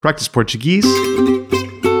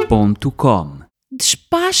practiceportuguese.com.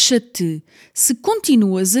 Despacha-te! Se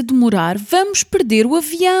continuas a demorar, vamos perder o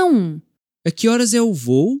avião! A que horas é o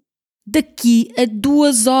voo? Daqui a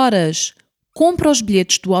 2 horas. Compra os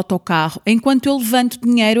bilhetes do autocarro enquanto eu levanto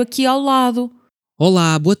dinheiro aqui ao lado.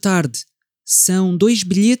 Olá, boa tarde. São 2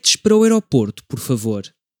 bilhetes para o aeroporto, por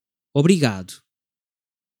favor. Obrigado.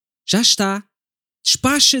 Já está.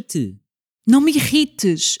 Despacha-te. Não me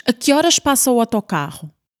irrites. A que horas passa o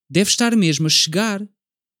autocarro? Deve estar mesmo a chegar.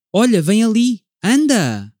 Olha, vem ali.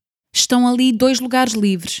 Anda! Estão ali 2 lugares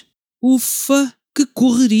livres. Ufa, que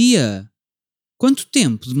correria! Quanto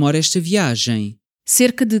tempo demora esta viagem?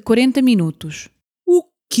 Cerca de 40 minutos. O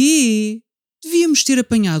quê? Devíamos ter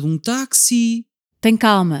apanhado um táxi. Tem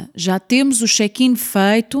calma, já temos o check-in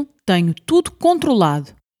feito, tenho tudo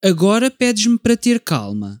controlado. Agora pedes-me para ter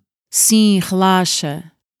calma. Sim,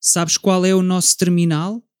 relaxa. Sabes qual é o nosso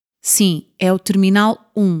terminal? Sim, é o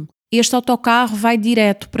Terminal 1. Este autocarro vai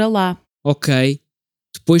direto para lá. Ok.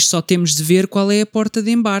 Depois só temos de ver qual é a porta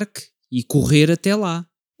de embarque e correr até lá.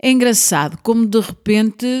 É engraçado como de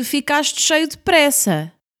repente ficaste cheio de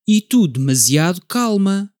pressa. E tu demasiado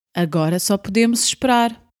calma. Agora só podemos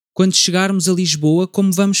esperar. Quando chegarmos a Lisboa,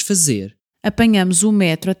 como vamos fazer? Apanhamos o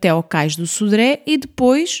metro até ao Cais do Sodré e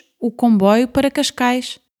depois o comboio para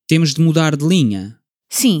Cascais. Temos de mudar de linha.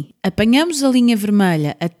 Sim, apanhamos a linha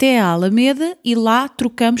vermelha até a Alameda e lá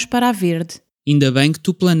trocamos para a verde. Ainda bem que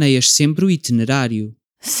tu planeias sempre o itinerário.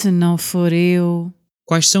 Se não for eu...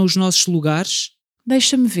 Quais são os nossos lugares?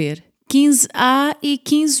 Deixa-me ver. 15A e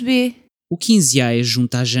 15B. O 15A é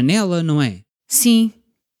junto à janela, não é? Sim.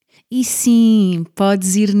 E sim,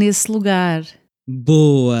 podes ir nesse lugar.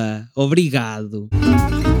 Boa! Obrigado!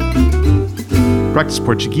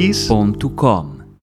 practiceportuguese.com